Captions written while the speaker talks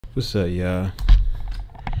What's up, y'all?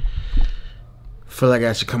 Feel like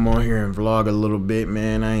I should come on here and vlog a little bit,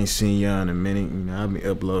 man. I ain't seen y'all in a minute. You know, I've been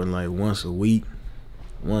uploading like once a week,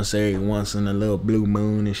 once in a little blue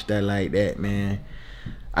moon and stuff like that, man.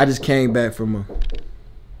 I just came back from a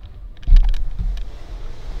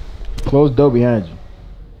closed door behind you.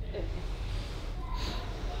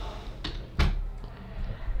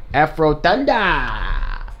 Afro Thunder.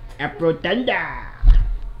 Afro Thunder.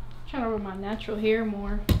 Trying to wear my natural hair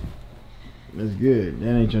more. That's good. That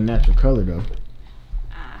ain't your natural color though.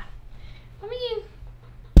 I mean,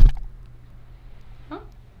 huh?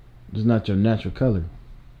 It's not your natural color.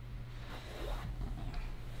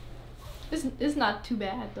 It's not too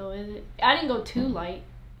bad though, is it? I didn't go too light.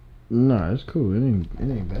 Nah, it's cool. It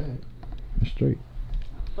ain't bad. It's straight.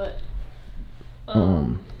 But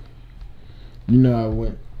You know, I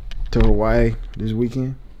went to Hawaii this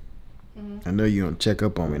weekend. I know you don't check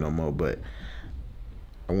up on me no more, but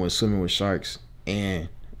I went swimming with sharks and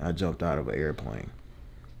I jumped out of an airplane.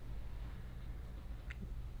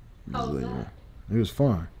 How was that? It was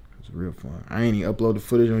fun. It was real fun. I ain't even upload the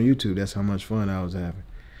footage on YouTube. That's how much fun I was having.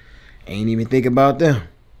 Ain't even think about them.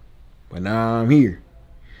 But now I'm here.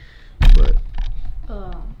 But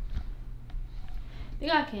I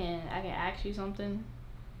think I can ask you something.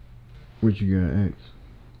 what you gotta ask?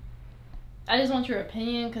 I just want your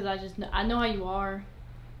opinion because I know how you are.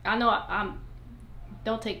 I know I'm.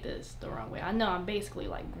 Don't take this the wrong way. I know I'm basically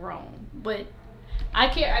like grown, but I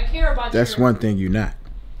care about. That's one thing you're not.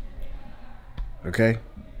 Okay?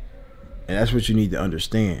 And that's what you need to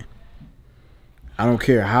understand. I don't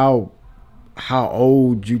care how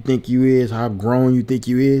old you think you is, how grown you think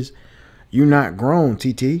you is. You're not grown,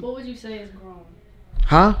 TT. What would you say is grown?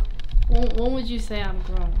 Huh? When would you say I'm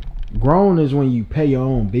grown? Grown is when you pay your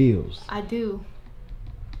own bills. I do.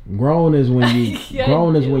 Grown is when you Yeah,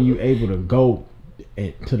 grown is when you able to go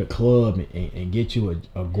to the club and get you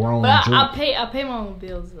a grown But drink. I pay my own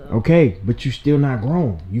bills though. Okay, but you still not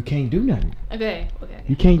grown. You can't do nothing. Okay.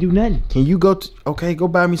 You can't do nothing. Can you go go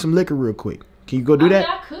buy me some liquor real quick? Can you go do that?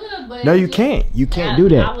 I could, but No, you can't. You can't do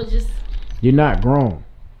that. I was just. You're not grown.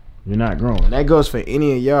 You're not grown. And that goes for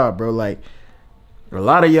any of y'all, bro. Like, a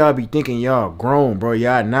lot of y'all be thinking y'all grown, bro.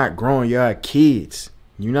 Y'all not grown. Y'all kids.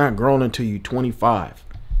 You're not grown until you 25.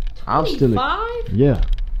 25? I'm still. Yeah.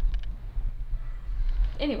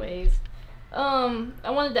 Anyways, I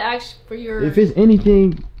wanted to ask for your. If it's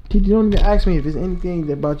anything, you don't even ask me if it's anything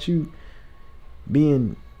about you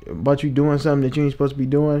doing something that you ain't supposed to be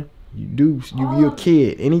doing. You're a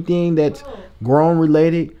kid. Anything that's grown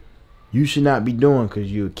related, you should not be doing because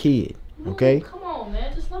you're a kid. Okay? No, come on,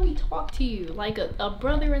 man. Just let me talk to you like a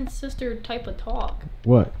brother and sister type of talk.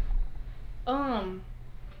 What? I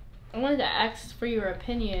wanted to ask for your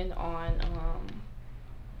opinion on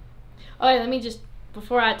Okay, let me just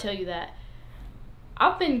before I tell you that.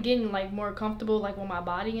 I've been getting like more comfortable like with my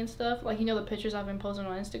body and stuff. Like, you know, the pictures I've been posting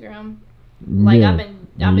on Instagram. Like, yeah. I've been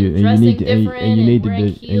dressing different and wearing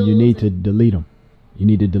heels. And you need to delete them. You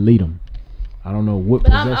need to delete them. I don't know what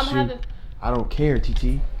possessed you. I don't care,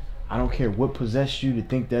 TT. I don't care what possessed you to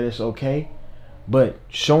think that it's okay. But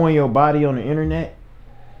showing your body on the internet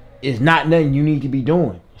is not nothing you need to be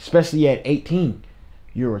doing. Especially at 18.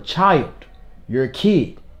 You're a child. You're a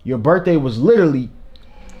kid. Your birthday was literally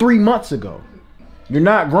 3 months ago. You're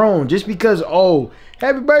not grown. Just because, oh,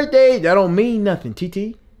 happy birthday, that don't mean nothing,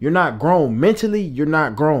 TT. You're not grown. Mentally, you're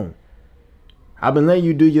not grown. I've been letting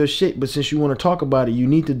you do your shit, but since you want to talk about it, you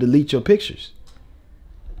need to delete your pictures.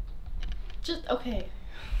 Just, okay.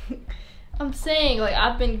 I'm saying, like,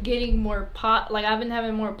 I've been getting more I've been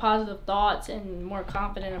having more positive thoughts and more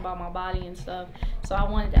confident about my body and stuff. So I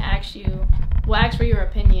wanted to ask for your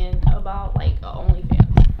opinion about, like, OnlyFans.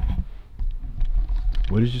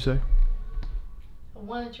 What did you say? I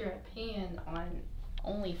wanted your opinion on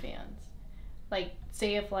OnlyFans. Like,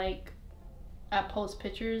 say if, like, I post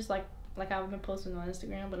pictures, like I've been posting on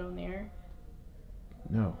Instagram, but on there.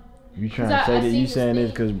 No. You trying to say that you saying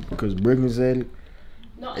this because Brigham said it?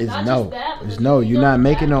 No, it's not no. just that. It's no. You're not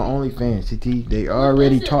making no OnlyFans, TT. They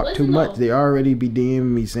already talk too much. They already be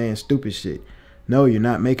DMing me saying stupid shit. No, you're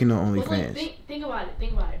not making no OnlyFans. Think about it.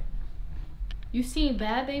 Think about it. You seen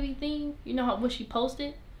Bad Baby thing? You know what she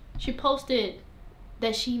posted? She posted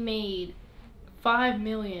that she made $5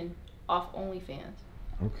 million off OnlyFans.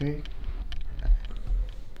 Okay.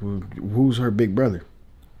 Well, who's her big brother?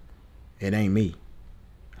 It ain't me.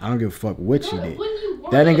 I don't give a fuck what she did.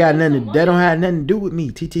 That ain't got nothing. That don't have nothing to do with me,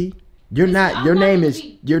 TT. You're not. Your name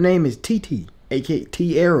is TT, aka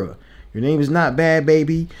Tierra. Your name is not Bad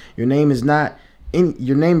Baby. Your name is not.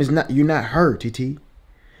 Your name is not. You're not her, TT.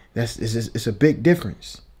 It's a big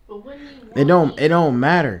difference. But wouldn't you It don't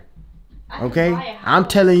matter. Okay? I'm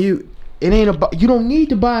telling you, it ain't about. You don't need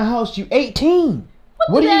to buy a house. You 18.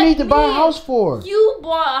 What do you need to buy a house for? You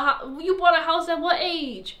bought a house at what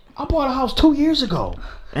age? I bought a house 2 years ago,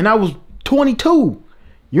 and I was 22.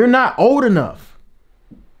 You're not old enough.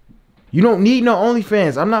 You don't need no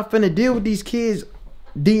OnlyFans. I'm not finna deal with these kids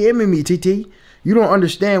DMing me, TT. You don't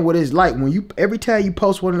understand what it's like when every time you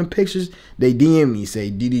post one of them pictures, they DM me, say,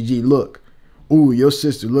 DDG, look, ooh, your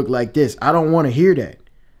sister look like this. I don't want to hear that.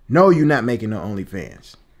 No, you're not making no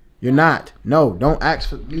OnlyFans. You're not. No, don't ask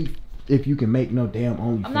for me if you can make no damn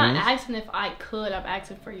OnlyFans. I'm not asking if I could. I'm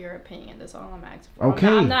asking for your opinion. That's all I'm asking for. Okay.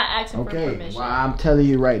 I'm not asking for permission. Well, I'm telling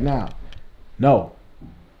you right now, no,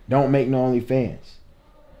 don't make no OnlyFans.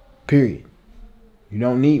 Period. You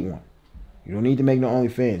don't need one. You don't need to make no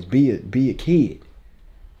OnlyFans. Be a kid.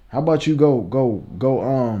 How about you go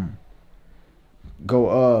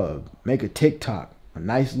make a TikTok, a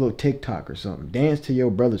nice little TikTok or something. Dance to your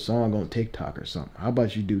brother's song on TikTok or something. How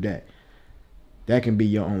about you do that? That can be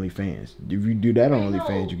your OnlyFans. If you do that on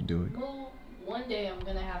OnlyFans, you can do it. Well, one day I'm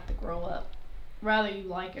gonna have to grow up, whether you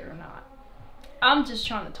like it or not. I'm just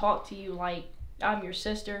trying to talk to you like I'm your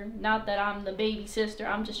sister. Not that I'm the baby sister.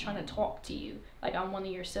 I'm just trying to talk to you like I'm one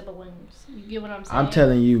of your siblings. You get what I'm saying? I'm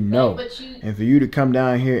telling you no. And for you to come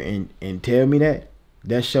down here and tell me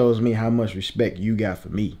that shows me how much respect you got for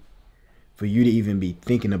me. For you to even be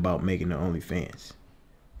thinking about making the OnlyFans.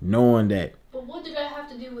 Knowing that. But what did that have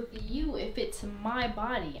to do with you if it's my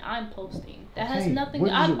body I'm posting? That has nothing.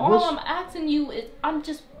 All I'm asking you is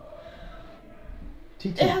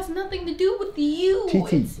TT, it has nothing to do with you.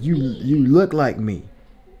 TT, you look like me.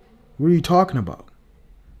 What are you talking about?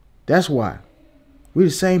 That's why. We're the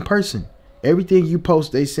same person. Everything you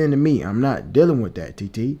post, they send to me. I'm not dealing with that,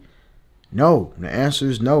 TT. No. The answer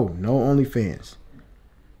is no. No OnlyFans.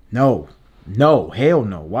 No. No. Hell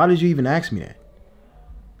no. Why did you even ask me that?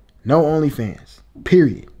 No OnlyFans.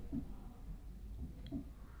 Period.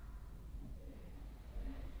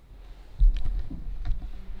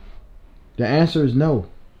 The answer is no.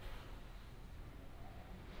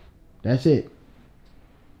 That's it.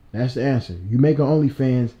 That's the answer. You make an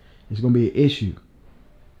OnlyFans, it's going to be an issue.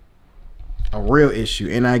 A real issue.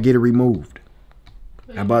 And I get it removed.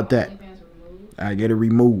 How about that? I get it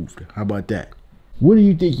removed. How about that? What do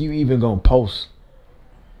you think you even going to post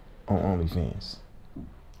on OnlyFans?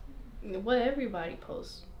 What everybody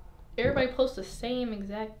posts. Everybody posts the same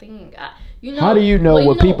exact thing. How do you know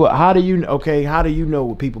what people? How do you know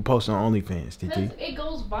what people post on OnlyFans, TT? It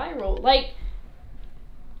goes viral. Like,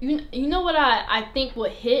 you know what I think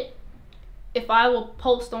would hit if I will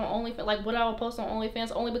post on OnlyFans. Like, what I will post on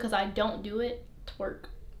OnlyFans only because I don't do it. Twerk.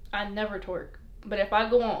 I never twerk. But if I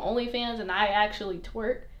go on OnlyFans and I actually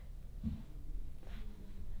twerk,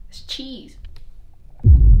 it's cheese.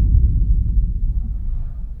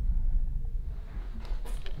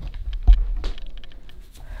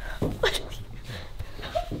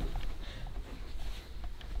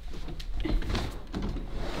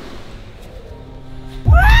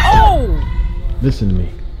 Listen to me.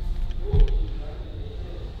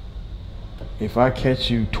 If I catch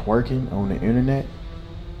you twerking on the internet,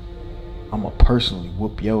 I'ma personally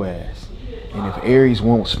whoop your ass. And if Aries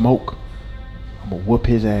won't smoke, I'ma whoop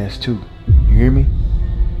his ass too. You hear me?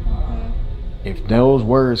 If those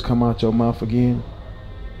words come out your mouth again,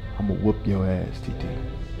 I'ma whoop your ass, TT.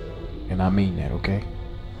 And I mean that, okay?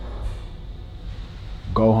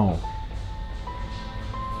 Go home.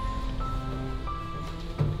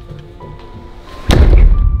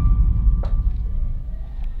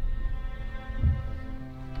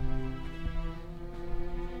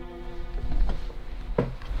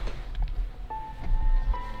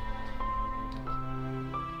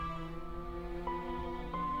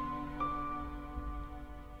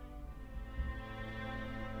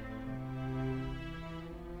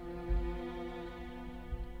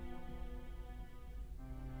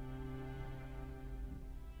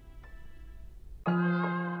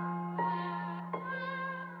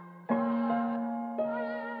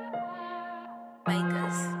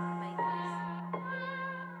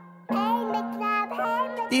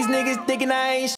 These niggas thinking I ain't